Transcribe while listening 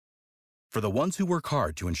For the ones who work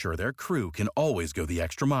hard to ensure their crew can always go the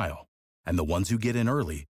extra mile, and the ones who get in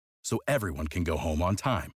early so everyone can go home on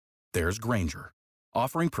time, there's Grainger,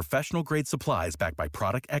 offering professional-grade supplies backed by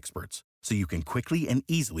product experts so you can quickly and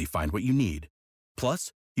easily find what you need.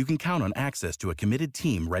 Plus, you can count on access to a committed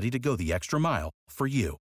team ready to go the extra mile for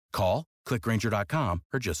you. Call, click Grainger.com,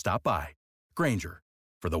 or just stop by. Grainger,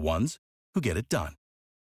 for the ones who get it done.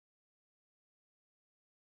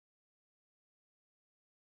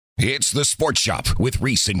 It's the Sports Shop with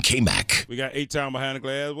Reese and Kmac. We got 8-Town behind the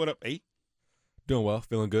glass. What up, 8? Doing well.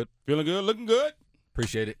 Feeling good. Feeling good? Looking good?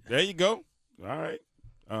 Appreciate it. There you go. All right.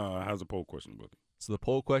 How's the poll question, Bookie? So the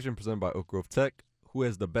poll question presented by Oak Grove Tech: who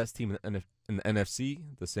has the best team in the NFC,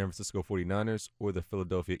 the San Francisco 49ers or the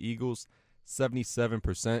Philadelphia Eagles?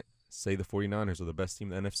 77% say the 49ers are the best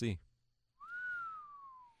team in the NFC.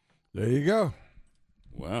 There you go.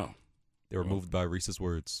 Wow. They were moved by Reese's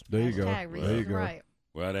words. There you go. Reese There you is go. right.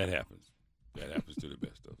 Well, that happens. That happens to the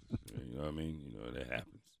best of us. You know what I mean? You know, that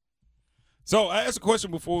happens. So I asked a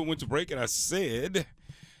question before we went to break, and I said,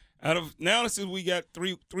 since we got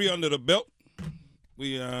three under the belt,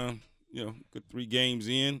 we got 3 games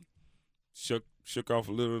in, shook off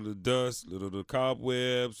a little of the dust, a little of the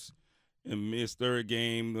cobwebs, and missed third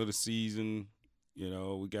game of the season. You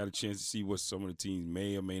know, we got a chance to see what some of the teams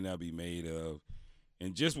may or may not be made of,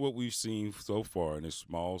 and just what we've seen so far in this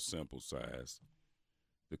small sample size.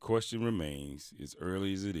 The question remains, as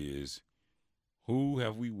early as it is, who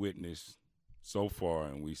have we witnessed so far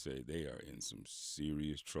and we say they are in some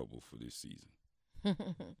serious trouble for this season?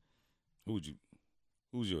 Who's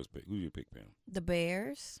yours pick? Who's your pick, Pam? The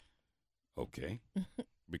Bears. Okay.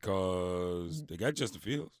 Because they got Justin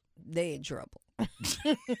Fields. They in trouble.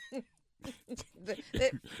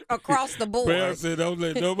 Across the board. Pam said, don't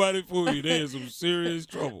let nobody fool you. They're in some serious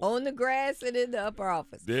trouble. On the grass and in the upper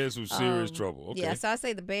office. There's some serious trouble. Okay. Yeah, so I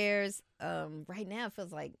say the Bears. Right now it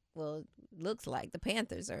feels like, looks like the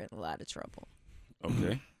Panthers are in a lot of trouble.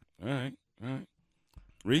 Okay. All right.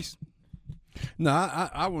 Reese? No,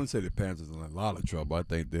 I wouldn't say the Panthers are in a lot of trouble. I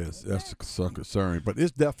think that's concerning, but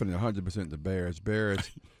it's definitely 100% the Bears.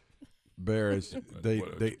 Bears,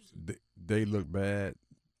 they look bad.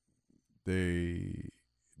 They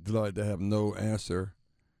look like they have no answer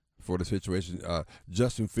for the situation.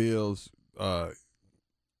 Justin Fields, I'm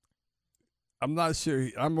not sure.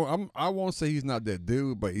 I won't say he's not that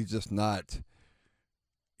dude, but he's just not.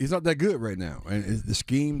 He's not that good right now, and the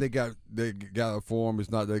scheme they got for him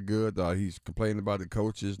is not that good. He's complaining about the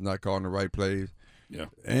coaches not calling the right plays. Yeah,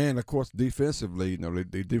 and of course defensively,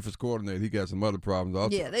 the defense coordinator, he got some other problems.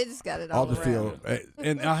 Also, yeah, they just got it all off the around. field,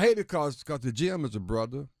 and I hate it because the GM is a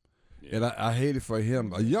brother, and I hate it for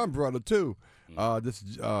him, a young brother too. We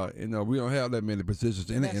don't have that many positions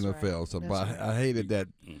in the NFL, right. so That's but right. I hated that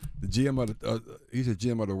the GM of he's a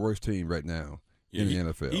GM of the worst team right now in the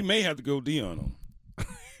NFL. He may have to go Dion on him.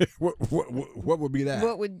 What would be that?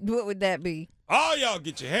 What would that be? All y'all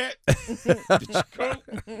get your hat, get your coat,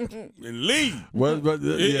 and leave.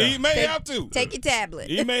 He may have to. Take your tablet.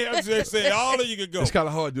 He may have to say all of you can go. It's kind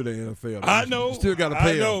of hard to do that in the NFL. I know. You still got to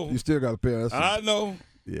pay I know. him. You still got to pay him. I know.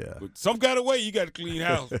 Yeah. But some kind of way you got to clean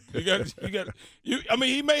house.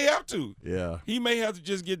 He may have to. Yeah. He may have to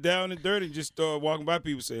just get down and dirty and just start walking by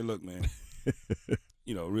people saying, look, man,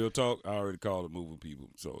 real talk, I already called it moving people,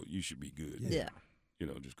 so you should be good. Yeah.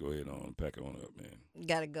 Just go ahead and pack it on up, man.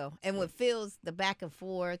 Gotta go. And with Phil's the back and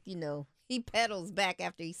forth, he pedals back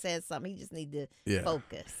after he says something. He just need to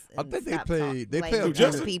focus. I think they stop play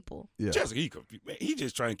Justin, people. Yeah. Justin, he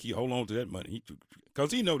just trying to hold on to that money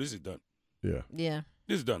because he know this is done. Yeah. Yeah.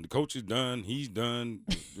 This is done. The coach is done. He's done.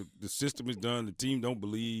 The system is done. The team don't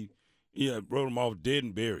believe. Wrote them off dead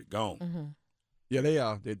and buried, gone. Mm-hmm. Yeah, they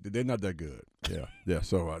are. They're not that good. Yeah.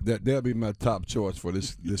 So that'll be my top choice for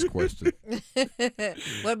this question.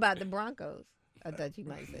 What about the Broncos? I thought you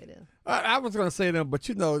might say them. I was going to say them, but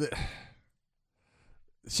that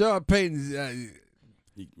Sean Payton.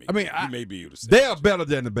 He may be able to say they are better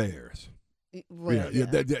than the Bears. Well,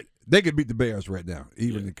 They could beat the Bears right now,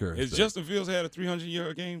 even in current. Has Justin Fields had a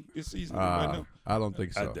 300-yard game this season? Right now? I don't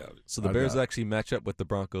think so. I doubt it. So the Bears actually match up with the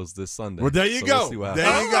Broncos this Sunday. Well, there you go.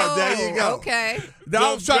 There you go. Okay.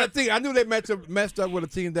 I was trying to think. I knew they matched up with a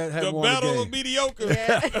team that had the won the battle game. of mediocre.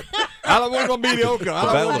 Yeah. I don't want to go mediocre.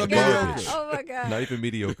 Oh my God. Not even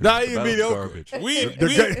mediocre. Not The even battle of mediocre. Garbage.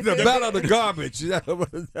 The battle of the garbage.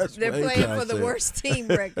 That's They're what playing for the worst team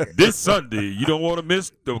record. This Sunday, you don't want to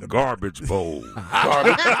miss the Garbage Bowl.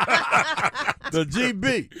 The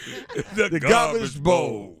GB. The Garbage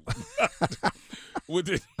Bowl.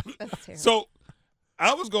 So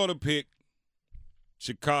I was going to pick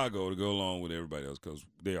Chicago to go along with everybody else because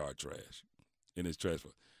they are trash. And it's trash.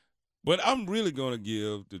 But I'm really going to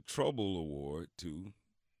give the trouble award to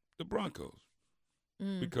the Broncos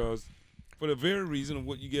because for the very reason of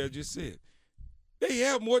what you guys just said. They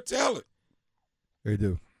have more talent. They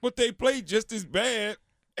do. But they play just as bad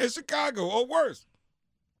as Chicago or worse.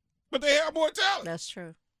 But they have more talent. That's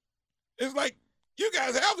true. It's like you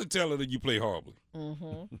guys have the talent and you play horribly.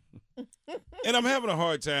 Mm-hmm. And I'm having a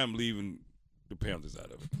hard time leaving the Panthers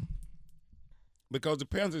out of it. Because the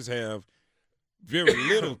Panthers have very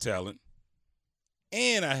little talent,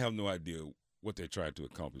 and I have no idea what they're trying to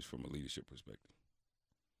accomplish from a leadership perspective.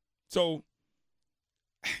 So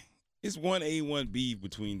it's 1A, 1B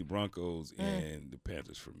between the Broncos and the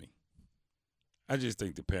Panthers for me. I just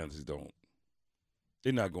think the Panthers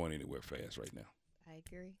they're not going anywhere fast right now. I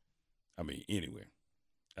agree. I mean, anywhere.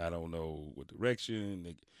 I don't know what direction.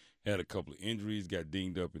 They had a couple of injuries, got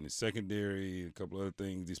dinged up in the secondary, a couple other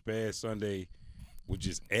things this past Sunday, which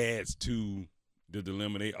just adds to the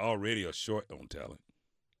dilemma. They already are short on talent.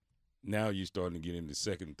 Now you're starting to get into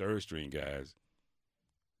second, third string guys.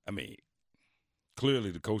 I mean, clearly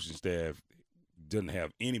the coaching staff doesn't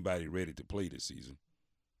have anybody ready to play this season.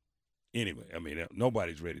 Anyway, I mean,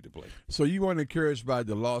 nobody's ready to play. So you weren't encouraged by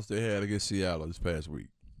the loss they had against Seattle this past week?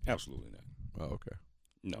 Absolutely not. Oh, okay.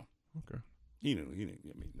 No. Okay. He didn't. I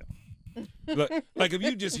mean, no. like if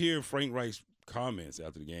you just hear Frank Reich's comments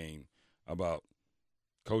after the game about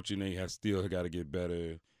coaching, they still got to get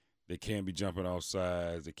better. They can't be jumping off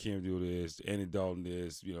sides. They can't do this. Andy Dalton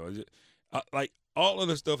this. Like all of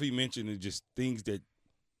the stuff he mentioned is just things that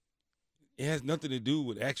it has nothing to do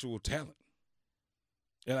with actual talent.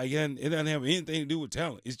 And again, it doesn't have anything to do with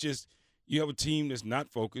talent. It's just you have a team that's not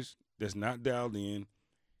focused, that's not dialed in,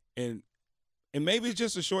 and maybe it's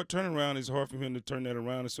just a short turnaround. It's hard for him to turn that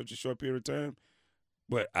around in such a short period of time.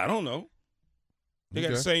 But I don't know. They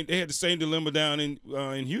got They had the same dilemma down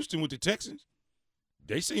in Houston with the Texans.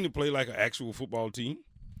 They seem to play like an actual football team.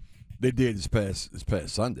 They did this past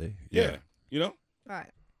Sunday. Yeah.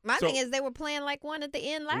 Right. My thing is they were playing like one at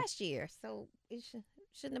the end last year, so it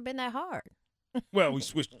shouldn't have been that hard. Well, we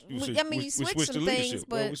switched. You switched the some leadership. things,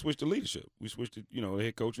 Well, but we switched the leadership. We switched the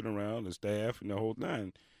head coaching around, the staff, and the whole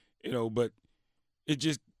nine. But it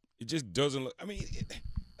just doesn't look. I mean,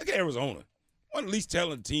 look at Arizona, one of the least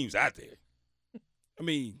talented teams out there. I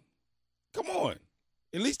mean, come on.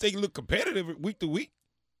 At least they look competitive week to week.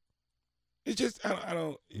 It's just I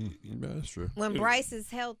don't. That's true. When Bryce is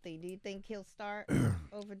healthy, do you think he'll start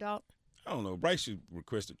over Dalton? I don't know. Bryce should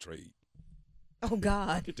request a trade. Oh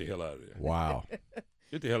God! Get the hell out of there. Wow.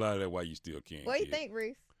 Get the hell out of there while you still can. What do you think,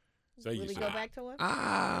 Reese? Say Will he go back to him?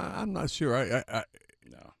 I'm not sure.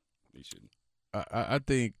 No, he shouldn't. I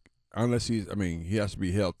think unless he has to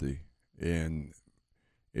be healthy, and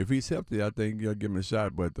if he's healthy, I think you'll give him a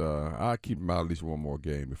shot. But I'll keep him out at least one more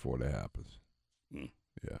game before that happens.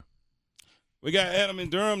 Yeah. We got Adam in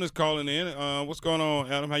Durham that's calling in. What's going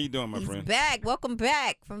on, Adam? How you doing, my He's friend? back. Welcome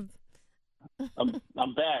back from.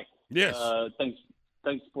 I'm back. Yes. Thanks,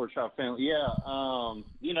 Sports Shop family. Yeah.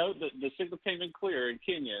 The signal came in clear in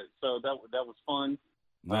Kenya, so that was fun.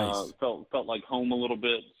 Nice. Felt like home a little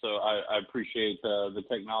bit, so I appreciate the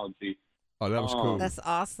technology. Oh, that was cool. That's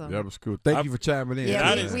awesome. That was cool. Thank you for chiming in. Yeah,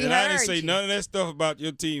 I we didn't heard say you. none of that stuff about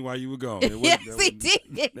your team while you were gone. Yes, he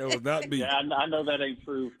did. That was not me. Yeah, I know that ain't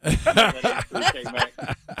true. That ain't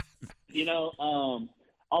true, Kmac.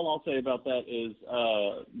 All I'll say about that is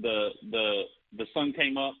the sun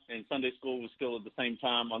came up and Sunday school was still at the same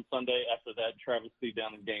time on Sunday after that travesty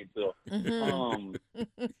down in Gainesville.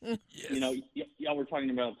 Yes. Y'all were talking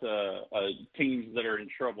about teams that are in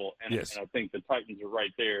trouble, and, Yes. and I think the Titans are right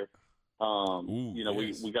there.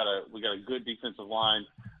 Yes. We got a good defensive line.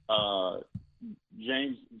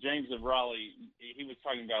 James of Raleigh, he was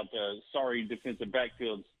talking about sorry defensive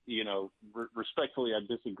backfields. Respectfully, I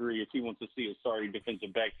disagree. If he wants to see a sorry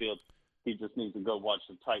defensive backfield, he just needs to go watch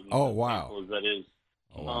the Titans. Oh, as wow. painful as that is.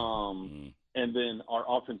 Oh, wow. And then our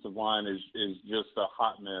offensive line is just a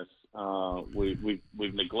hot mess.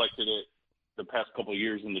 We've neglected it the past couple of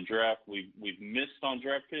years in the draft. We've missed on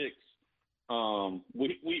draft picks.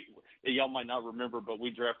 Y'all might not remember, but we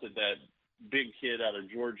drafted that big kid out of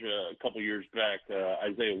Georgia a couple of years back,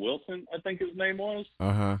 Isaiah Wilson, I think his name was,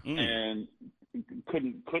 and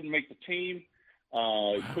couldn't make the team.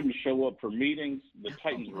 Couldn't show up for meetings. The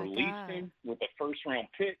Titans released him with a first-round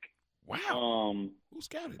pick. Wow. Who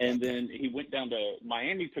scouted that? And then he went down to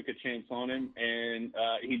Miami, took a chance on him, and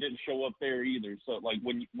he didn't show up there either. So, like,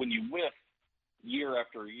 when you whiff year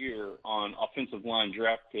after year on offensive line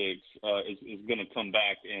draft picks, is going to come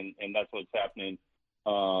back, and that's what's happening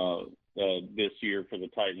this year for the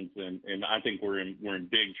Titans. And I think we're in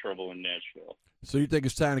big trouble in Nashville. So you think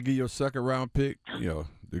it's time to get your second round pick?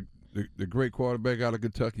 the great quarterback out of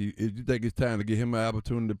Kentucky. Do you think it's time to give him an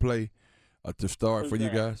opportunity to play, to start for you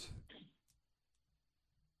guys?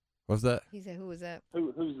 What's that? He said, "Who was that?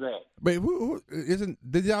 Who's that? Wait, who isn't?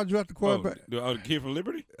 Did y'all draft the quarterback? The kid from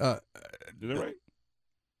Liberty? Is that right?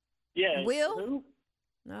 Yeah. Will? Who?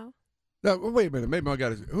 No. No, wait a minute. Maybe I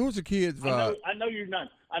got it. Who's the kid? I know you're not.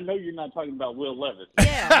 I know you're not talking about Will Levis.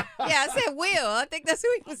 Yeah, I said Will. I think that's who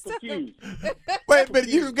he was talking. Wait a minute,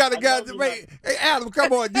 you got a guy. Wait, hey Adam,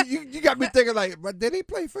 come on. You got me thinking like, but did he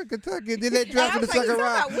play for Kentucky? Did they draft in the second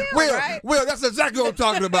round? Will, that's exactly what I'm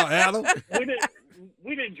talking about, Adam.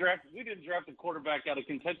 We didn't draft a quarterback out of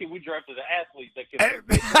Kentucky. We drafted an athlete that could.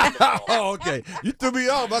 Oh, okay. You threw me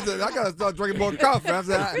off. I said I gotta start drinking more coffee. I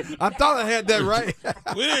said I thought I had that right.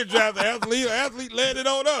 We didn't draft the athlete. The athlete landed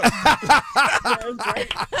on us.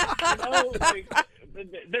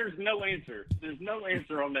 There's no answer. There's no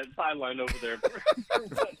answer on that sideline over there.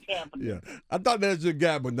 What's happening? Yeah, I thought that was your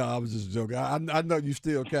guy, but no, I was just joking. I know you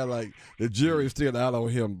still kind of like the jury's still out on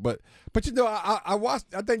him, but you know, I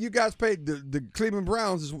watched. I think you guys played the Cleveland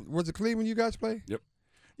Browns. Was it Cleveland you guys played? Yep.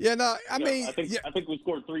 Yeah, no, I mean, I think we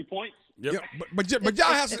scored 3 points. Yep. Yeah, but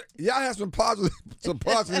y'all have some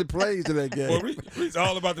positive plays in that game. Well, Reese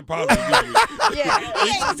all about the positive. Yeah, he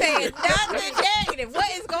ain't saying nothing negative. What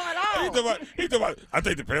is going on? He talking about. I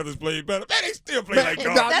think the Panthers played better. Man, they still play like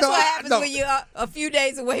dogs. That's what happens when you're a few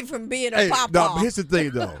days away from being a pop-off. No, but here's the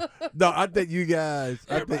thing, though. No, I think you guys.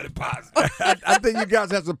 Everybody positive. I think you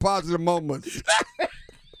guys have some positive moments.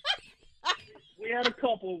 We had a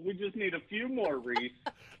couple. We just need a few more, Reese.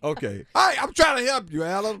 Okay. All right, I'm trying to help you,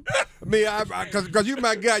 Alan. I mean, because you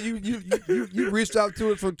my guy. You reached out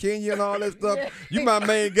to us from Kenya and all that stuff. You my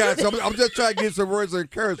main guy. So I'm just trying to get some words of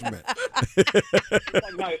encouragement.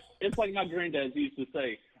 It's like my granddad used to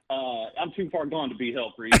say, I'm too far gone to be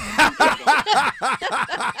helped, Reese. But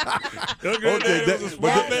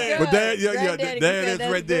Dad is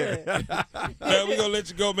right there. Man, we're going to let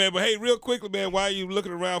you go, man. But, hey, real quickly, man, while you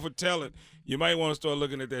looking around for talent, you might want to start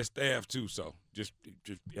looking at that staff, too. So just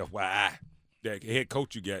FYI, that head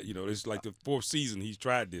coach you got, this is like the 4th season he's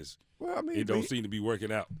tried this. Well, I mean, it don't seem to be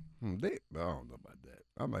working out. I don't know about that.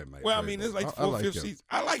 I might. Well, I mean, it's like the 4th, 5th season.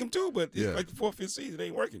 I like him, too, but it's like the 4th, 5th season. It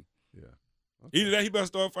ain't working. Yeah. Okay. Either that, he better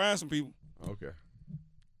start firing some people. Okay.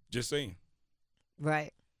 Just saying.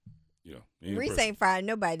 Right. Reese ain't firing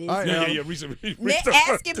nobody. Yeah. Reese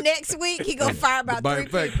ask him next week. He gonna fire about 3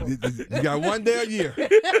 people. You got one day a year.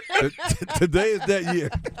 Today is that year.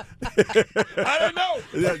 I didn't know.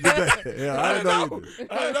 I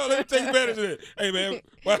didn't know. Let me take advantage of it. Hey, man,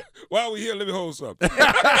 while we here, let me hold something.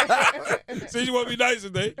 See, you want to be nice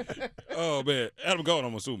today? Oh, man. Adam gone,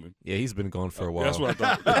 I'm assuming. Yeah, he's been gone for a while. That's what I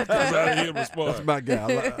thought. That's how I hear him respond. That's my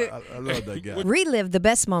guy. I love that guy. Relive the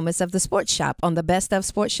best moments of the Sports Shop on the Best of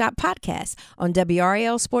Sports Shop podcast on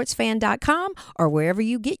WRLSportsFan.com or wherever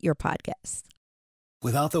you get your podcasts.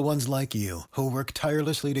 Without the ones like you, who work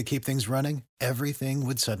tirelessly to keep things running, everything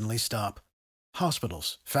would suddenly stop.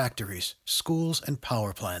 Hospitals, factories, schools, and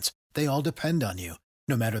power plants, they all depend on you.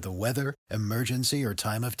 No matter the weather, emergency, or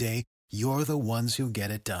time of day, you're the ones who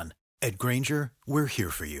get it done. At Grainger, we're here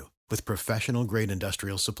for you with professional-grade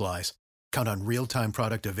industrial supplies. Count on real-time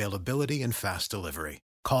product availability and fast delivery.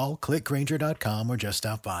 Call, clickgrainger.com, or just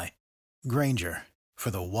stop by. Grainger,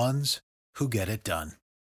 for the ones who get it done.